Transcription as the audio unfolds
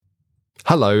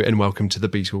Hello and welcome to the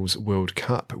Beatles World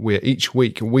Cup, where each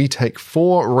week we take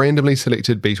 4 randomly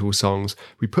selected Beatles songs,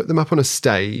 we put them up on a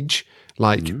stage,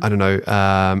 like, I don't know,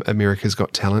 America's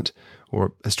Got Talent,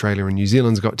 or Australia and New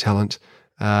Zealand's Got Talent,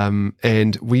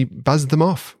 and we buzz them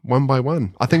off one by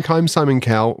one. I think I'm Simon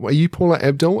Cowell. Are you Paula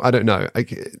Abdul? I don't know.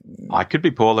 I could be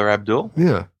Paula Abdul.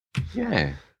 Yeah.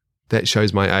 Yeah. That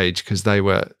shows my age, because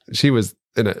she was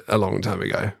in it a long time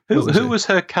ago. Who was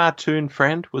her cartoon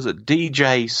friend? Was it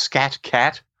DJ Scat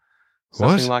Cat?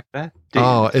 Something like that?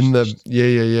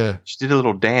 Yeah. She did a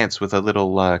little dance with a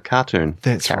little cartoon.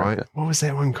 That's character. right. What was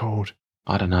that one called?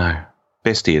 I don't know.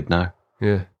 Bestie'd know.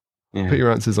 Yeah. Put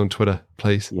your answers on Twitter,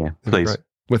 please. Yeah, That'd please.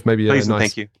 With maybe please a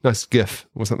thank you. nice GIF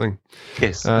or something.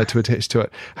 Yes. To attach to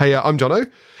it. Hey, I'm Jono.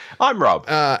 I'm Rob.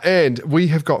 And we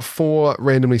have got 4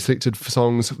 randomly selected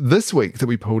songs this week that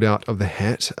we pulled out of the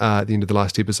hat at the end of the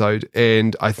last episode.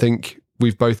 And I think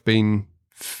we've both been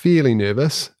fairly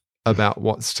nervous about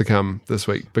what's to come this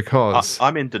week, because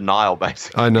I'm in denial,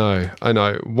 basically. I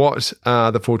know. What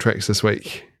are the 4 tracks this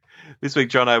week? This week,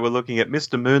 Jono, we're looking at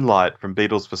Mr Moonlight from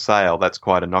Beatles for Sale. That's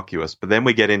quite innocuous. But then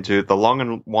we get into The Long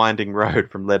and Winding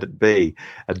Road from Let It Be,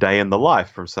 A Day in the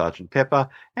Life from Sgt. Pepper,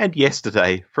 and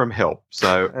Yesterday from Help.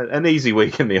 So an easy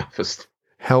week in the office.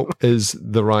 Help is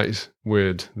the right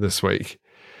word this week.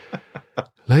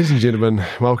 Ladies and gentlemen,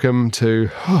 welcome to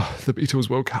the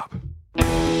Beatles World Cup.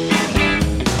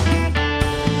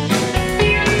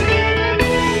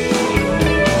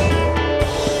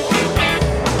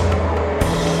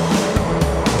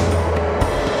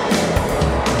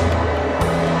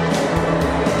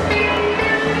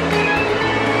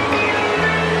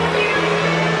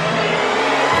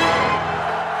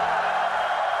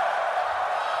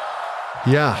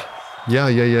 Yeah.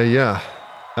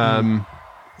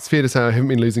 It's fair to say I haven't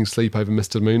been losing sleep over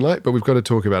Mr Moonlight, but we've got to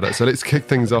talk about it. So let's kick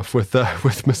things off with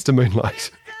Mr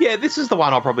Moonlight. Yeah, this is the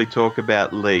one I'll probably talk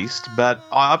about least, but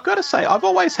I've got to say I've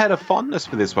always had a fondness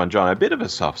for this one, John, a bit of a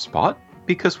soft spot,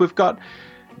 because we've got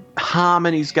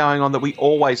harmonies going on that we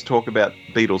always talk about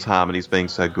Beatles harmonies being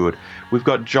so good. We've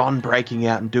got John breaking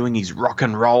out and doing his rock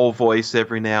and roll voice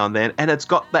every now and then, and it's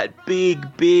got that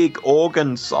big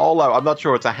organ solo. I'm not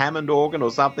sure it's a Hammond organ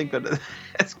or something, but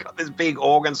it's got this big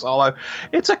organ solo.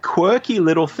 It's a quirky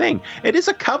little thing. It is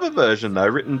a cover version, though,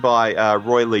 written by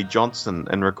Roy Lee Johnson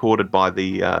and recorded by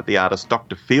the artist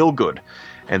Dr. Feelgood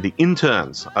and the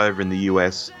Interns over in the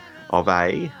US of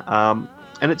A.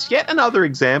 And it's yet another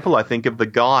example, I think, of the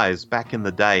guys back in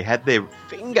the day had their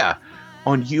finger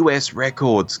on US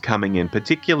records coming in,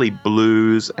 particularly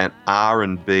blues and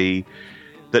R&B,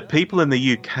 that people in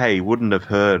the UK wouldn't have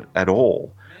heard at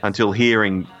all until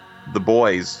hearing the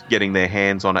boys getting their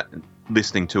hands on it,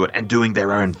 listening to it, and doing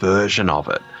their own version of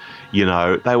it. You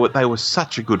know, they were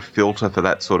such a good filter for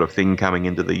that sort of thing coming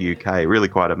into the UK. Really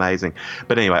quite amazing.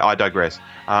 But anyway, I digress.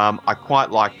 I quite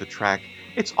like the track.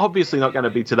 It's obviously not going to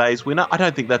be today's winner. I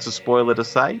don't think that's a spoiler to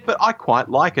say, but I quite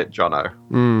like it,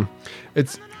 Jono.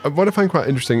 It's what I find quite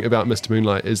interesting about Mr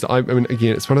Moonlight is that, I mean,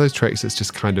 again, it's one of those tracks that's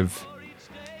just kind of...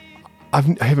 I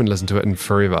haven't listened to it in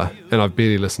forever, and I've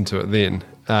barely listened to it then.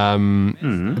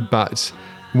 But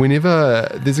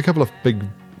whenever... There's a couple of big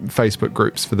Facebook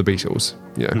groups for the Beatles.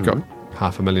 Got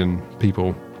 500,000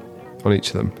 people on each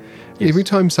of them. Yes. Every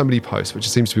time somebody posts, which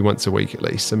seems to be once a week at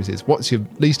least, somebody says, what's your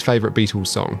least favourite Beatles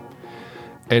song?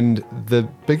 And the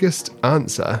biggest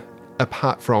answer,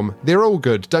 apart from, they're all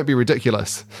good, don't be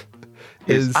ridiculous,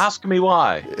 is... Ask me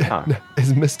why.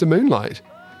 Is Mr Moonlight.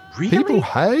 Really? People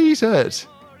hate it.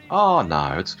 Oh,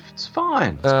 no, it's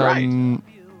fine. It's great.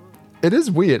 It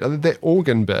is weird. That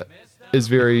organ bit is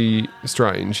very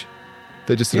strange.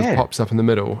 That just sort of pops up in the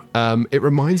middle. It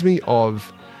reminds me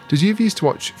of... Did you ever used to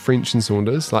watch French and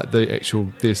Saunders, like their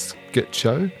skit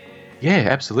show? Yeah,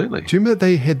 absolutely. Do you remember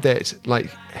they had that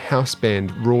house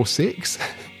band Raw Sex,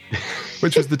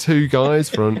 which was the 2 guys,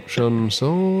 French and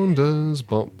Saunders,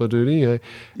 bop-a-doodie.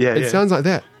 It sounds like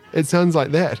that. It sounds like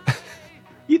that.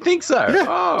 You think so? Yeah.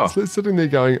 Oh. So it's sitting there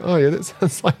going, oh yeah, that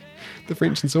sounds like the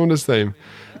French and Saunders theme.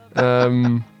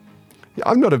 I'm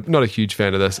not a huge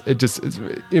fan of this. It's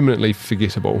eminently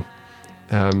forgettable.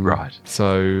 Right.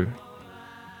 So...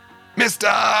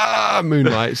 Mr.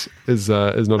 Moonlight is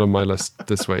not on my list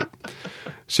this week.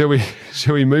 Shall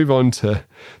we move on to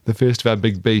the first of our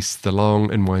big beasts, The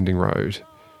Long and Winding Road?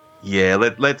 Yeah,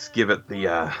 let's give it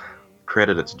the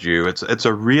credit it's due. It's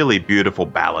a really beautiful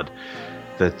ballad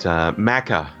that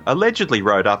Macca allegedly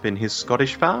wrote up in his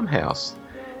Scottish farmhouse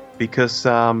because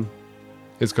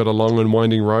it's got a long and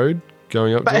winding road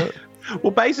going up to it.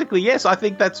 Well, basically, yes. I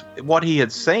think that's what he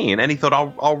had seen, and he thought,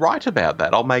 "I'll write about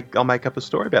that. I'll make up a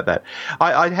story about that."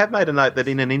 I have made a note that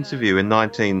in an interview in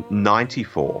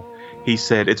 1994, he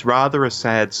said, "It's rather a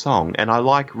sad song, and I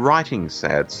like writing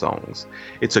sad songs.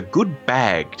 It's a good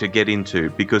bag to get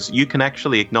into because you can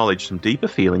actually acknowledge some deeper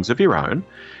feelings of your own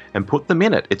and put them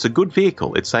in it. It's a good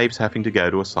vehicle. It saves having to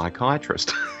go to a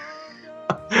psychiatrist."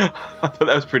 I thought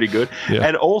that was pretty good. Yeah.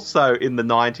 And also in the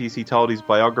 90s, he told his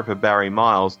biographer, Barry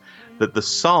Miles, that the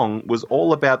song was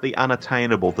all about the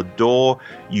unattainable, the door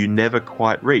you never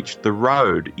quite reach, the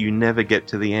road you never get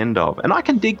to the end of. And I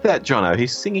can dig that, Jono.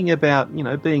 He's singing about,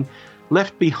 being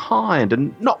left behind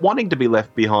and not wanting to be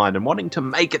left behind and wanting to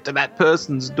make it to that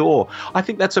person's door. I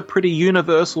think that's a pretty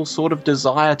universal sort of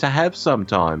desire to have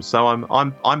sometimes. So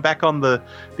I'm back on the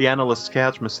analyst's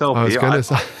couch myself. I was going to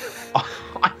say...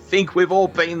 I think we've all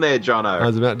been there, Jono. I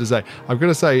was about to say, I'm going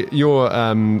to say your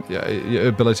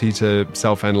ability to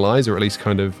self-analyze, or at least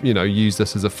kind of, use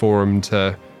this as a forum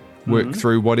to work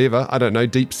through whatever, I don't know,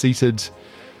 deep-seated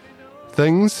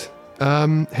things,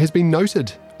 has been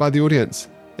noted by the audience.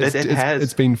 It has.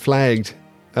 It's been flagged.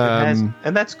 It has.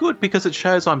 And that's good because it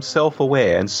shows I'm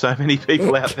self-aware, and so many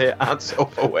people out there aren't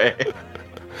self-aware.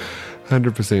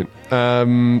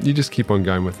 100%. You just keep on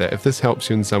going with that. If this helps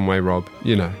you in some way, Rob,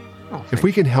 if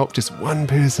we can help just one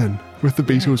person with the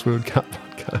Beatles World Cup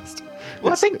podcast.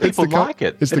 Well, I think people like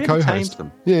it. It's the co-host.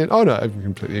 Them. Yeah. Oh, no, I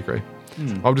completely agree.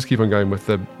 I'll just keep on going with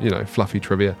the, fluffy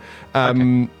trivia.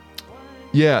 Okay.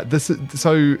 Yeah,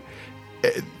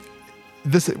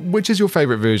 which is your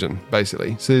favourite version,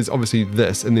 basically? So there's obviously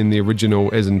this, and then the original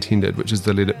as intended, which is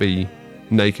the Let It Be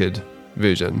Naked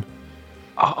version.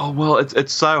 Oh, well,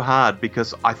 it's so hard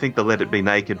because I think the Let It Be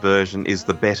Naked version is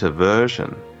the better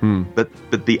version. But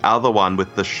the other one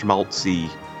with the schmaltzy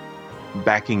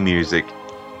backing music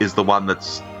is the one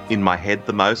that's in my head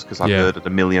the most because I've heard it a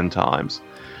million times.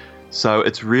 So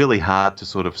it's really hard to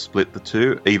sort of split the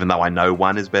two, even though I know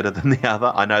one is better than the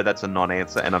other. I know that's a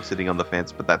non-answer and I'm sitting on the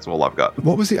fence, but that's all I've got.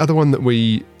 What was the other one that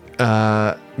we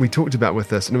talked about with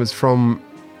this? And it was from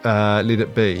Let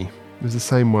It Be. It was the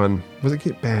same one. Was it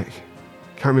Get Back?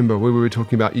 Can't remember where we were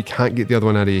talking about you can't get the other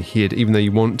one out of your head even though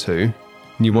you want to,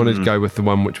 and you wanted to go with the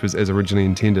one which was as originally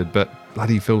intended, but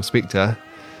bloody Phil Spector,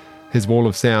 his wall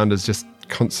of sound is just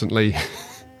constantly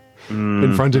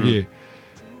in front of you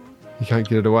can't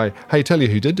get it away. Hey, tell you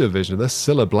who did do a version of this,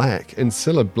 Cilla Black. And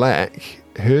Cilla Black,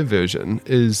 her version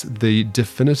is the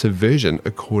definitive version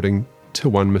according to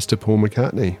one Mr Paul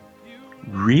McCartney.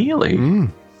 Really?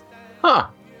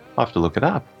 I'll have to look it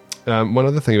up. One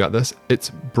other thing about this, it's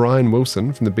Brian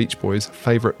Wilson from the Beach Boys'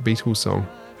 favourite Beatles song.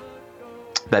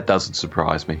 That doesn't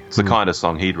surprise me. It's the kind of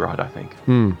song he'd write, I think.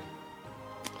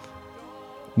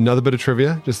 Another bit of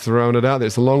trivia, just throwing it out there.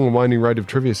 It's a long and winding road of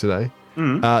trivia today.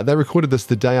 They recorded this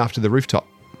the day after the Rooftop.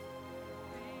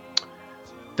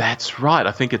 That's right.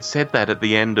 I think it said that at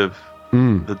the end of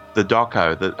the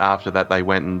doco, that after that they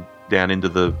went down into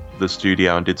the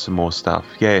studio and did some more stuff.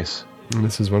 Yes. And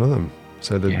this is one of them.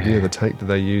 So the tape that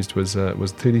they used was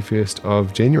 31st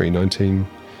of January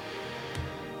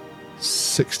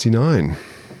 1969.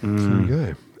 There you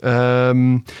go.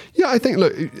 I think,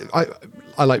 look,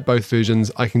 I like both versions.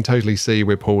 I can totally see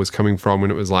where Paul was coming from when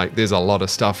it was like, there's a lot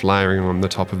of stuff layering on the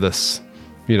top of this,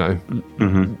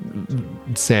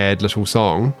 sad little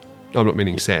song. I'm not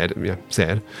meaning sad,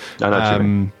 sad. I know what you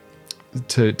mean.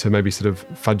 To maybe sort of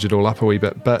fudge it all up a wee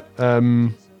bit, but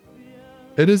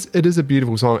it is a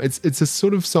beautiful song. It's a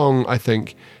sort of song I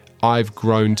think I've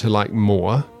grown to like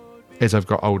more as I've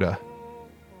got older.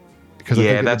 Because I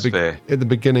think that's fair. At the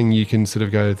beginning, you can sort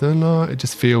of go, oh, no, it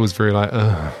just feels very like,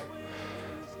 ugh.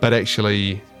 But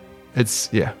actually, as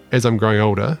I'm growing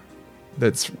older,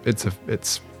 it's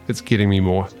getting me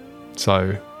more.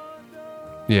 So,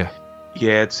 yeah.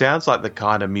 Yeah, it sounds like the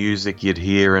kind of music you'd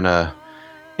hear in a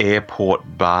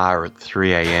airport bar at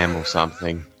 3 a.m. or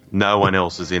something. No one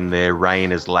else is in there.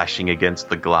 Rain is lashing against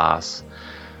the glass.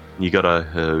 You got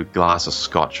a glass of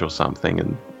Scotch or something,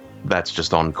 and that's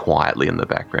just on quietly in the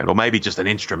background. Or maybe just an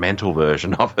instrumental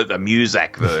version of it, a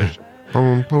Muzak version.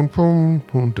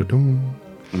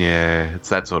 Yeah, it's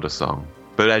that sort of song.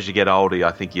 But as you get older,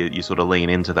 I think you sort of lean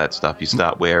into that stuff. You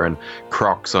start wearing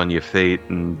Crocs on your feet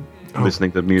and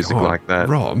listening to music like that.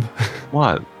 Rob.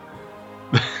 What?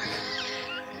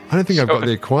 I don't think I've got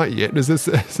there quite yet. Is this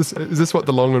what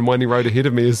the long and winding road ahead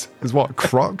of me is? Is what?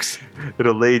 Crocs?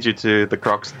 It'll lead you to the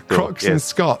Crocs. Crocs and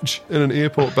Scotch in an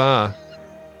airport bar.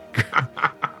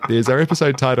 There's our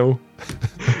episode title.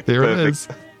 There Perfect. It is.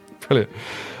 Brilliant.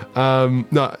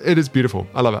 No, it is beautiful.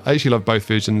 I love it. I actually love both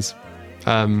versions.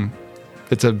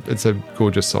 It's a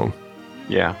gorgeous song.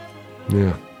 Yeah.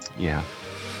 Yeah. Yeah.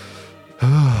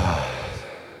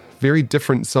 Very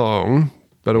different song,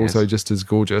 but also Yes. just as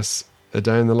gorgeous. A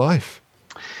Day in the Life.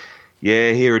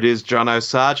 Yeah, here it is, Jono.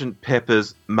 Sgt.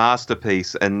 Pepper's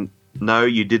masterpiece. And no,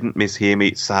 you didn't mishear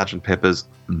me. Sgt. Pepper's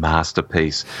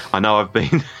masterpiece. I know I've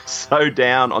been so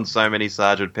down on so many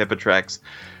Sgt. Pepper tracks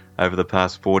over the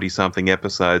past 40-something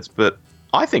episodes, but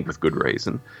I think with good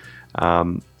reason.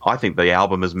 I think the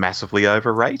album is massively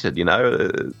overrated, you know.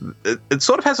 It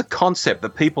sort of has a concept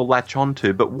that people latch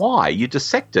onto, but why? You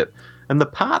dissect it, and the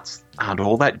parts aren't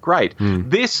all that great.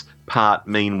 This part,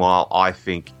 meanwhile, I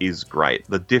think is great.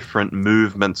 The different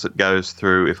movements it goes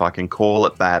through, if I can call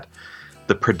it that,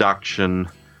 the production,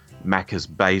 Macca's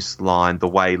bass line, the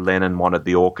way Lennon wanted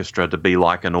the orchestra to be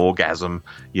like an orgasm,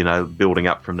 you know, building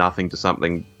up from nothing to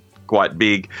something quite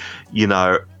big, you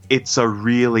know. It's a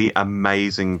really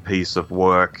amazing piece of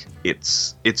work.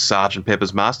 It's Sgt.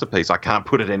 Pepper's masterpiece. I can't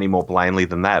put it any more plainly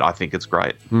than that. I think it's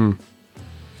great.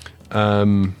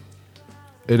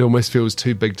 It almost feels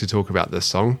too big to talk about this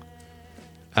song.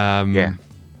 Yeah.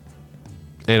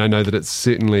 And I know that it's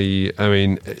certainly, I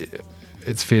mean,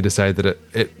 it's fair to say that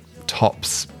it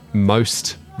tops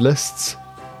most lists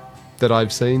that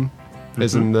I've seen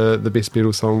as in the best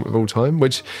Beatles song of all time,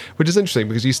 which is interesting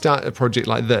because you start a project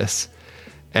like this,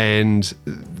 and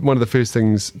one of the first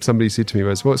things somebody said to me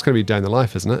was, well, it's going to be a day in the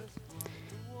life, isn't it?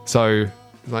 So,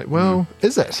 like, well,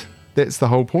 is it? That's the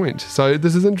whole point. So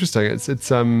this is interesting. It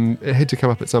had to come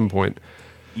up at some point.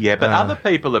 Yeah, but other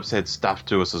people have said stuff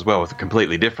to us as well with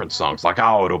completely different songs, like,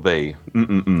 oh, it'll be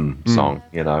song,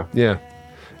 you know. Yeah.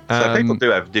 So people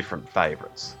do have different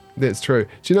favourites. That's true.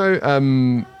 Do you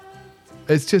know,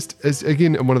 it's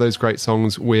again one of those great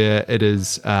songs where it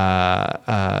is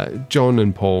John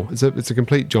and Paul. It's a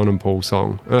complete John and Paul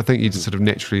song. And I think you just sort of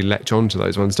naturally latch on to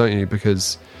those ones, don't you?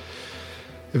 Because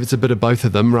if it's a bit of both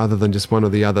of them rather than just one or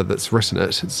the other that's written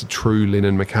it, it's a true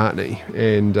Lennon-McCartney.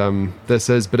 And this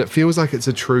is, but it feels like it's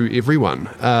a true everyone.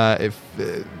 I'm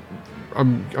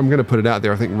going to put it out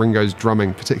there, I think Ringo's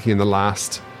drumming, particularly in the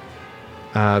last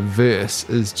verse,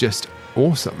 is just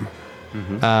awesome.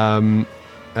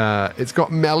 It's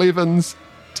got Mel Evans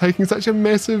taking such a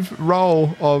massive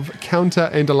role of counter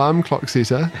and alarm clock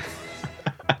setter.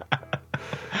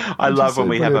 I love when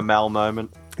we have a Mel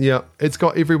moment. Yeah, it's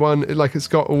got everyone, like it's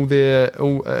got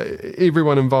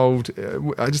everyone involved.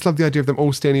 I just love the idea of them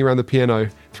all standing around the piano.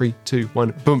 3, 2,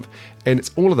 1, boom. And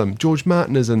it's all of them. George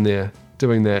Martin is in there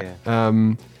doing that. Yeah.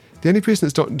 The only person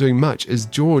that's not doing much is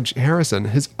George Harrison.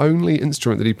 His only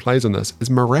instrument that he plays on this is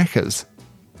maracas.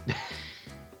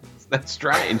 That's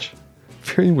strange.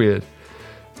 Very weird.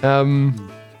 But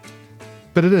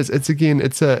it is. It's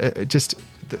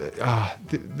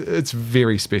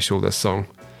very special, this song.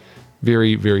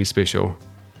 Very, very special.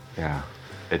 Yeah,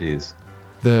 it is.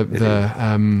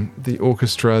 The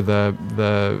orchestra,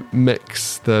 the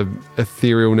mix, the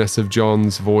etherealness of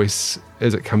John's voice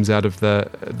as it comes out of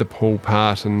the Paul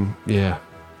part, and the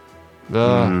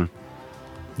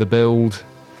build.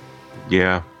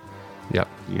 Yeah. Yep.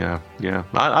 Yeah.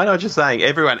 I know what you're saying.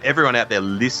 Everyone out there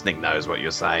listening knows what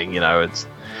you're saying. You know, it's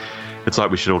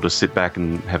like we should all just sit back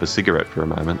and have a cigarette for a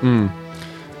moment.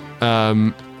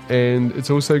 And it's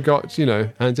also got, you know,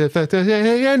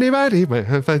 anybody. Yeah,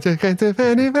 at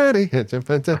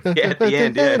the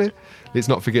end, yeah. Let's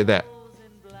not forget that.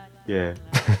 Yeah.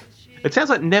 It sounds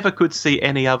like never could see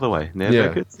any other way.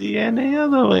 Never could see any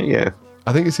other way. Yeah.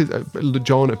 I think it says,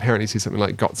 John apparently says something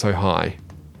like got so high.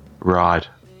 Right.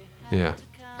 Yeah.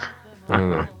 I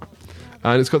don't know.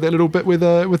 And it's got that little bit with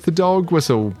the dog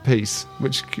whistle piece,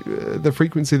 which the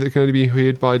frequency that can only be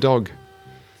heard by a dog.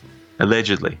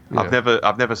 Allegedly. Yeah.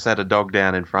 I've never sat a dog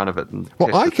down in front of it.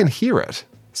 Well, I can hear it.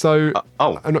 So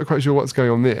I'm not quite sure what's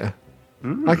going on there.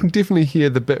 I can definitely hear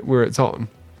the bit where it's on.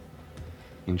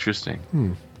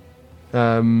 Interesting.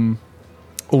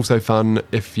 Also fun,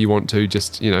 if you want to,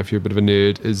 just, you know, if you're a bit of a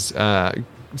nerd, is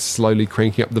slowly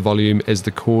cranking up the volume as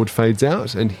the chord fades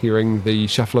out and hearing the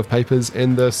shuffle of papers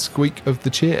and the squeak of the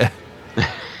chair.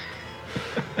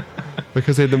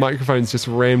 Because they had the microphones just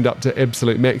rammed up to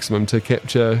absolute maximum to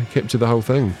capture the whole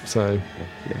thing. So,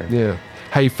 yeah.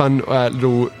 Hey, fun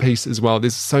little piece as well.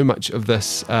 There's so much of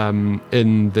this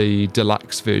in the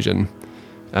deluxe version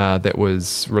that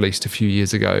was released a few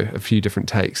years ago, a few different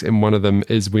takes. And one of them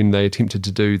is when they attempted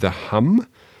to do the hum.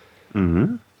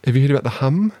 Mm-hmm. Have you heard about the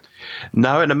hum?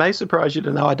 No, and it may surprise you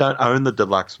to know I don't own the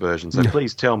deluxe version, so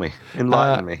please tell me.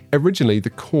 Enlighten me. Originally,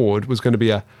 the chord was going to be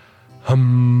a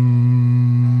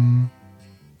hum.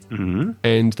 Mm-hmm.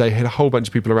 And they had a whole bunch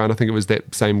of people around. I think it was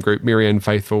that same group, Marianne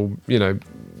Faithfull, you know,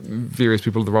 various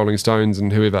people of the Rolling Stones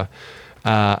and whoever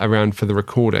around for the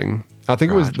recording. I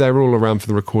think it was they were all around for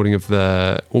the recording of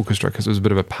the orchestra because it was a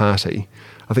bit of a party.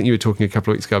 I think you were talking a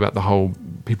couple of weeks ago about the whole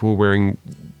people were wearing,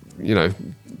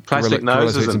 plastic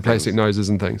noses and plastic noses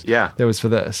and things. Yeah. That was for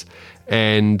this.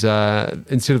 And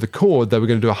instead of the chord, they were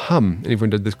going to do a hum, and everyone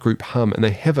did this group hum, and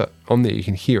they have it on there. You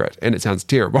can hear it, and it sounds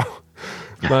terrible.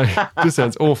 Like, it just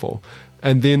sounds awful.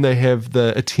 And then they have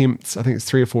the attempts, I think it's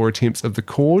 3 or 4 attempts of the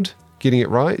chord, getting it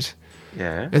right.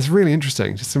 Yeah. It's really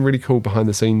interesting. Just some really cool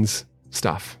behind-the-scenes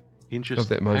stuff Interesting. of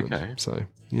that moment. Okay. So,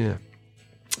 yeah.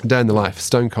 Day in the life,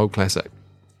 Stone Cold classic.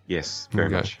 Yes, very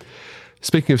much.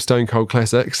 Speaking of Stone Cold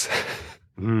classics...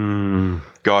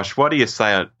 Gosh, what do you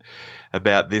say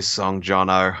about this song,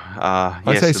 Jono?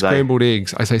 I say scrambled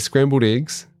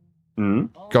eggs.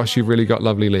 Gosh, you've really got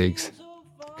lovely legs.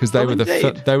 Because they were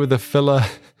the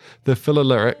filler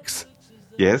lyrics.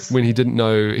 Yes. When he didn't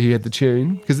know he had the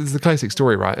tune. Because it's the classic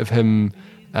story, right, of him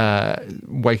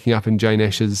waking up in Jane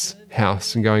Ash's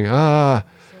house and going,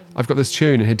 I've got this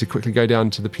tune, and had to quickly go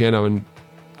down to the piano and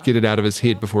get it out of his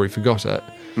head before he forgot it.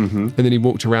 Mm-hmm. And then he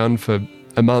walked around for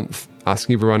a month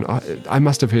asking everyone, I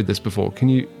must have heard this before.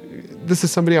 This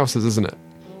is somebody else's, isn't it?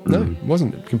 No, it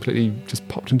wasn't. It completely just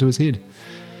popped into his head.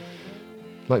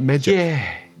 Like magic.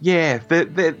 Yeah.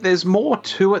 There's more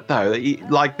to it, though.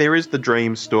 Like, there is the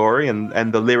dream story,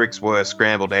 and the lyrics were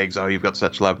scrambled eggs. Oh, you've got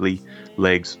such lovely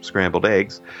legs, scrambled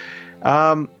eggs.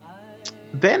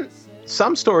 Then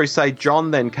some stories say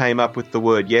John then came up with the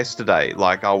word yesterday.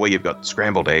 Like, you've got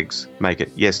scrambled eggs, make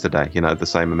it yesterday, the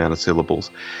same amount of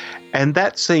syllables. And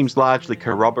that seems largely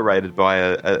corroborated by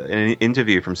an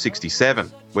interview from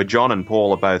 1967 where John and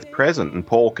Paul are both present, and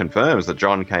Paul confirms that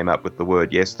John came up with the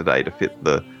word yesterday to fit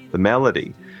the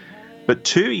melody. But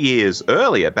 2 years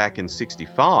earlier, back in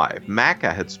 1965,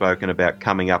 Macca had spoken about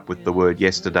coming up with the word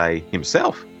yesterday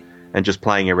himself and just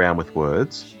playing around with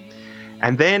words.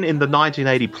 And then in the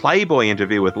 1980 Playboy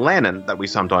interview with Lennon that we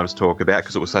sometimes talk about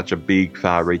because it was such a big,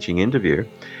 far-reaching interview,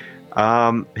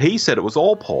 he said it was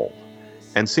all Paul.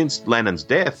 And since Lennon's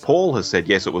death, Paul has said,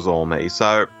 yes, it was all me.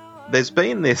 So there's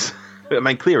been this,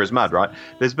 clear as mud, right?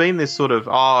 There's been this sort of,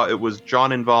 it was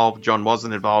John involved, John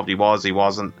wasn't involved, he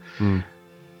wasn't.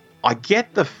 I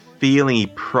get the feeling he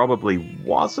probably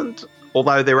wasn't,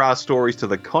 although there are stories to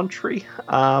the contrary,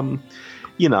 But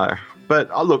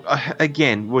look,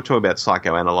 again, we were talking about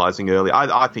psychoanalyzing earlier.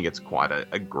 I think it's quite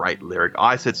a great lyric.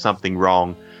 I said something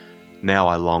wrong. Now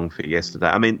I long for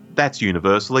yesterday. That's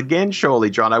universal again, surely,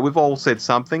 Jono. We've all said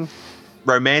something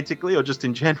romantically or just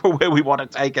in general where we want to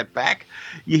take it back.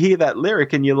 You hear that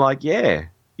lyric and you're like, yeah,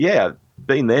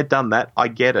 been there, done that. I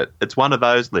get it. It's one of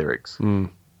those lyrics.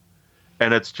 And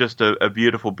it's just a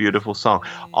beautiful, beautiful song.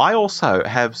 I also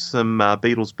have some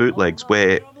Beatles bootlegs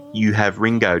where you have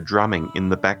Ringo drumming in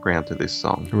the background to this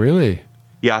song. Really?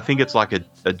 Yeah, I think it's like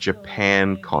a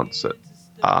Japan concert.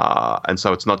 And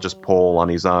so it's not just Paul on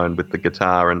his own with the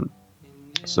guitar and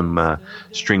some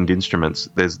stringed instruments.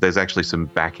 There's actually some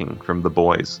backing from the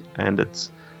boys, and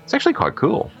it's actually quite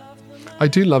cool. I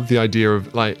do love the idea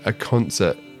of like a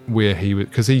concert where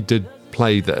because he did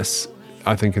play this,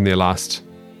 I think in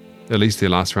at least their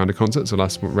last round of concerts, or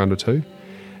last round or two.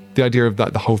 The idea of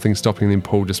that, the whole thing stopping and then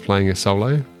Paul just playing a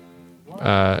solo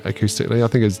acoustically, I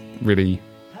think it's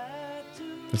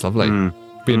lovely.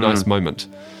 Be a nice moment.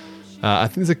 I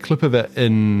think there's a clip of it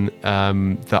in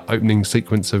the opening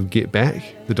sequence of Get Back,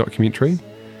 the documentary,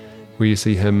 where you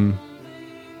see him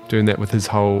doing that with his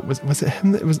whole... Was it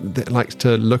him that likes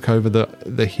to look over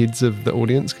the heads of the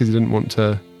audience because he didn't want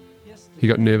to... He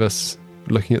got nervous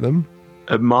looking at them?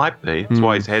 It might be. That's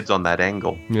why his head's on that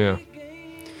angle. Yeah.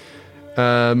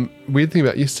 Weird thing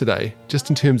about yesterday, just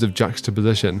in terms of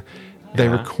juxtaposition, they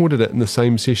recorded it in the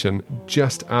same session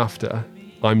just after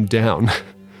I'm Down. Can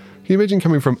you imagine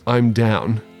coming from I'm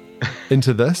Down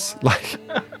into this? Like,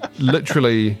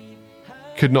 literally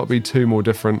could not be two more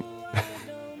different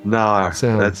sounds.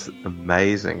 That's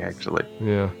amazing, actually.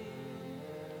 Yeah.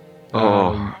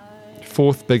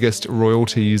 Fourth biggest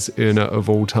royalties earner of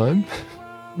all time.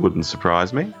 Wouldn't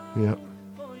surprise me. Yeah.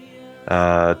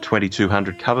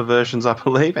 2,200 cover versions, I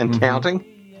believe, and counting.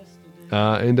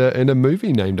 And a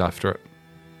movie named after it.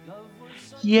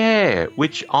 Yeah,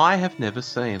 which I have never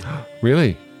seen.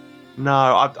 Really?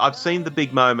 No, I've seen the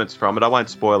big moments from it. I won't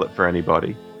spoil it for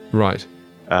anybody. Right.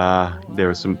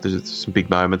 There's some big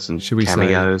moments and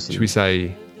cameos. Should we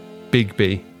say Big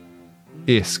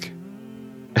B-esque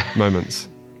moments?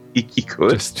 You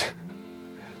could.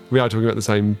 We are talking about the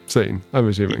same scene, I'm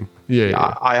assuming.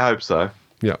 Yeah. I hope so.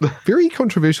 Yeah. Very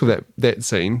controversial, that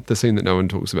scene, the scene that no one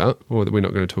talks about, or that we're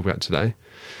not going to talk about today.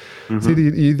 It's either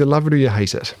you either love it or you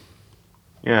hate it.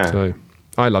 Yeah. So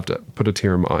I loved it. Put a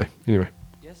tear in my eye. Anyway.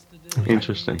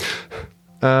 Interesting.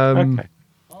 Okay.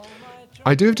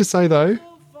 I do have to say, though,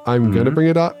 I'm going to bring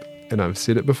it up, and I've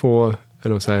said it before,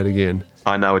 and I'll say it again.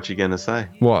 I know what you're going to say.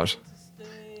 What?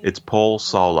 It's Paul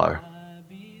Solo.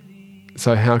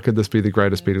 So how could this be the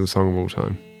greatest Beatles song of all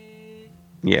time?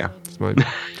 Yeah.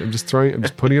 I'm just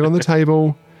putting it on the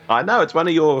table. I know, it's one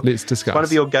of your... Let's discuss. It's one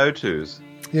of your go-tos.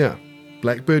 Yeah.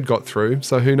 Blackbird got through,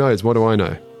 so who knows? What do I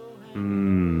know?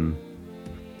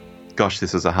 Gosh,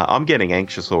 this is I'm getting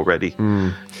anxious already.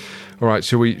 All right,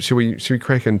 should we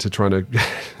crack into trying to...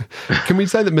 Can we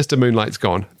say that Mr Moonlight's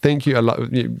gone? Thank you.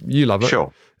 You love it.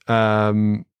 Sure.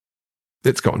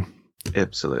 It's gone.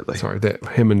 Absolutely. Sorry, that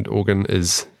Hammond organ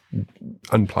is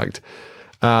unplugged.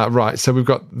 Right, so we've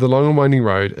got The Long and Winding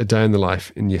Road, A Day in the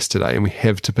Life, and Yesterday, and we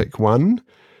have to pick one,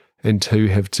 and two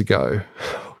have to go.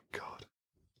 Oh, God.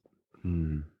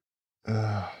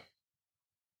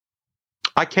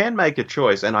 I can make a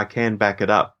choice, and I can back it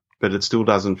up, but it still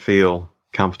doesn't feel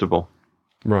comfortable.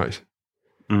 Right.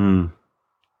 Okay.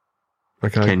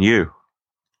 Can you?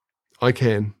 I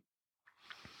can.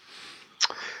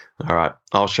 All right.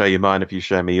 I'll show you mine if you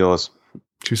show me yours.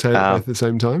 Should we say it both at the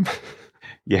same time?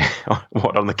 Yeah.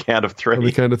 What, on the count of three? On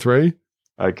the count of three?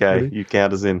 Okay. Ready? You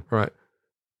count us in. All right.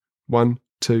 1,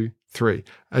 2, 3.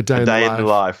 A Day, in the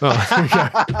Life. Oh, okay.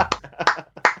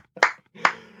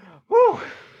 Woo.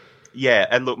 Yeah.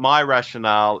 And look, my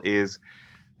rationale is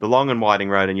The Long and Winding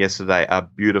Road and Yesterday are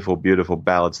beautiful, beautiful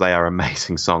ballads. They are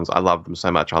amazing songs. I love them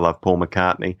so much. I love Paul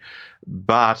McCartney.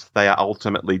 But they are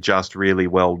ultimately just really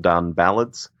well done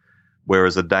ballads.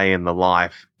 Whereas A Day in the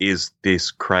Life is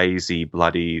this crazy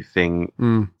bloody thing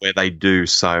where they do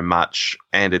so much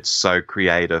and it's so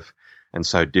creative and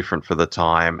so different for the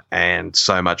time and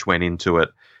so much went into it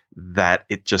that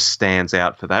it just stands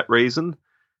out for that reason.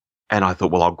 And I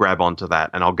thought, well, I'll grab onto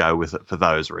that and I'll go with it for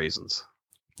those reasons.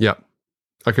 Yeah.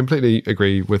 I completely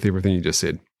agree with everything you just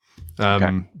said.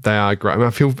 Okay. They are great. I mean,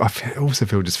 I also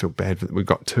feel bad that we've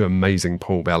got two amazing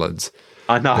Paul ballads.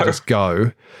 I know. That just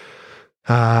go.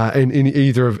 And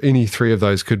any three of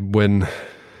those could win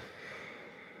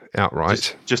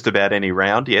outright. Just about any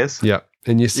round, yes. Yeah.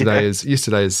 And yesterday is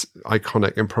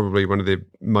iconic and probably one of their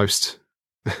most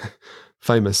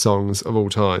famous songs of all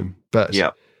time. But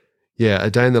yeah, A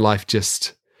Day in the Life,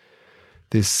 just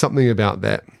there's something about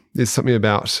that. There's something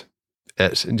about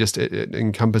it, and just it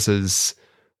encompasses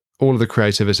all of the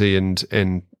creativity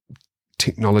and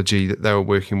technology that they were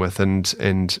working with,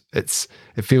 and it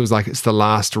feels like it's the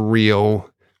last real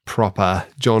proper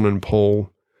John and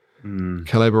Paul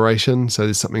collaboration. So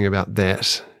there's something about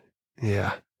that.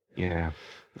 Yeah,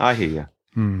 I hear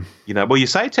you. You know, well, you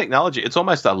say technology. It's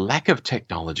almost a lack of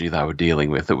technology they were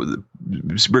dealing with.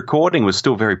 Recording was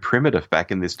still very primitive back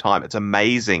in this time. It's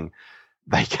amazing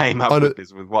they came up with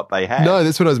this with what they had. No,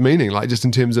 that's what I was meaning. Like, just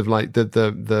in terms of like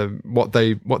the what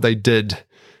they did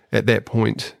at that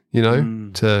point. You know,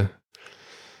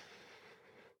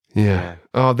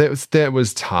 Oh, that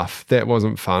was tough. That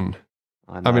wasn't fun.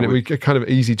 I mean, it was a kind of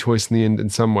easy choice in the end in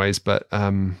some ways, but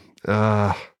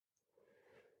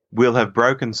we'll have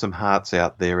broken some hearts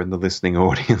out there in the listening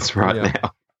audience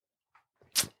now.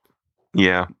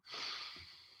 Yeah.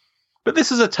 But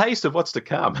this is a taste of what's to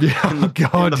come. Yeah, in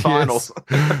the finals.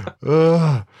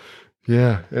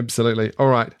 Yeah, absolutely. All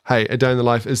right. Hey, A Day in the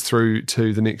Life is through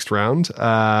to the next round.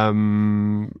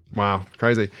 Wow,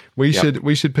 crazy. We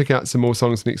should pick out some more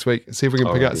songs next week. See if we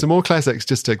can pick out some more classics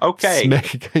just to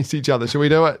smack against each other. Shall we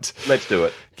do it? Let's do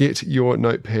it. Get your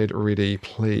notepad ready,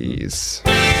 please.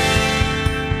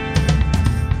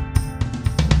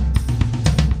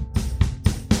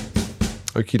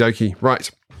 Okie dokie. Right.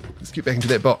 Let's get back into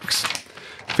that box.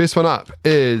 First one up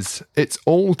is It's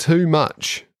All Too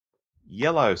Much.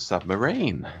 Yellow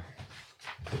Submarine.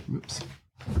 Oops.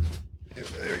 Yeah,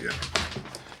 there we go.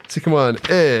 Second one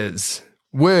is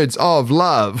Words of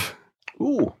Love.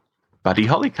 Ooh, Buddy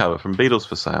Holly cover from Beatles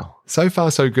for Sale. So far,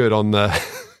 so good on the...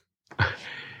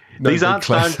 These aren't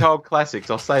Stone Cold classics,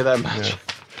 I'll say that much.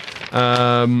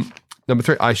 Yeah. Number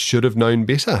 3, I Should Have Known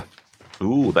Better.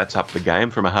 Ooh, that's up the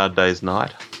game from A Hard Day's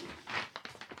Night.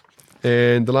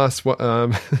 And the last one,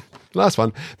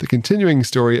 The Continuing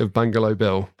Story of Bungalow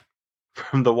Bill.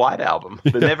 From the White Album.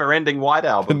 The never-ending White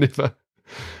Album. The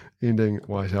never-ending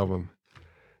White Album.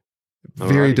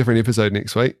 Very different episode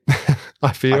next week,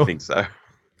 I feel. I think so.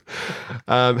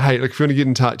 Hey, look, if you want to get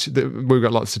in touch, we've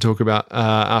got lots to talk about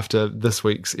after this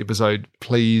week's episode.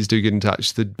 Please do get in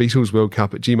touch. The Beatles World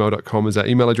Cup at gmail.com is our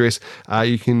email address.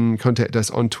 You can contact us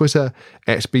on Twitter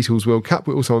at Beatles World Cup.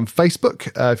 We're also on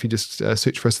Facebook. If you just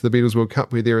search for us, The Beatles World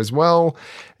Cup, we're there as well.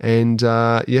 And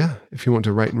if you want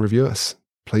to rate and review us,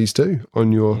 please do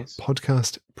on your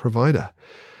podcast provider.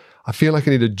 I feel like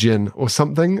I need a gin or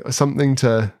something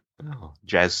to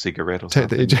jazz cigarette or take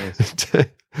something. the edge, to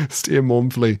steer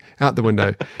mournfully out the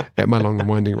window at my long and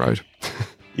winding road.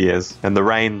 Yes, and the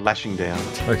rain lashing down.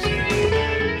 Okay.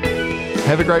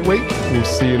 Have a great week. We'll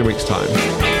see you in a week's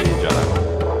time.